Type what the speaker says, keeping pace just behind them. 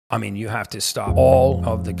I mean, you have to stop all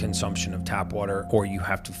of the consumption of tap water, or you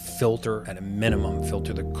have to filter, at a minimum,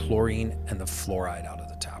 filter the chlorine and the fluoride out of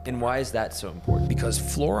the tap water. And why is that so important? Because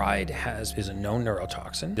fluoride is a known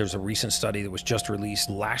neurotoxin. There's a recent study that was just released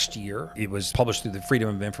last year. It was published through the Freedom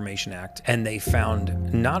of Information Act, and they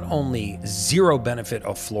found not only zero benefit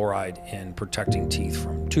of fluoride in protecting teeth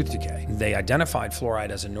from tooth decay, they identified fluoride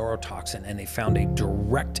as a neurotoxin, and they found a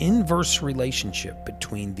direct inverse relationship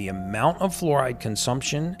between the amount of fluoride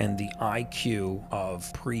consumption and the IQ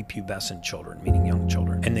of prepubescent children, meaning young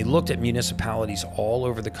children. And they looked at municipalities all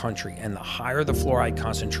over the country, and the higher the fluoride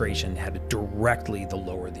concentration had directly the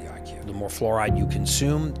lower the IQ. The more fluoride you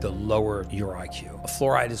consume, the lower your IQ.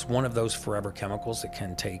 Fluoride is one of those forever chemicals that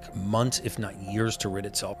can take months, if not years, to rid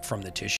itself from the tissue.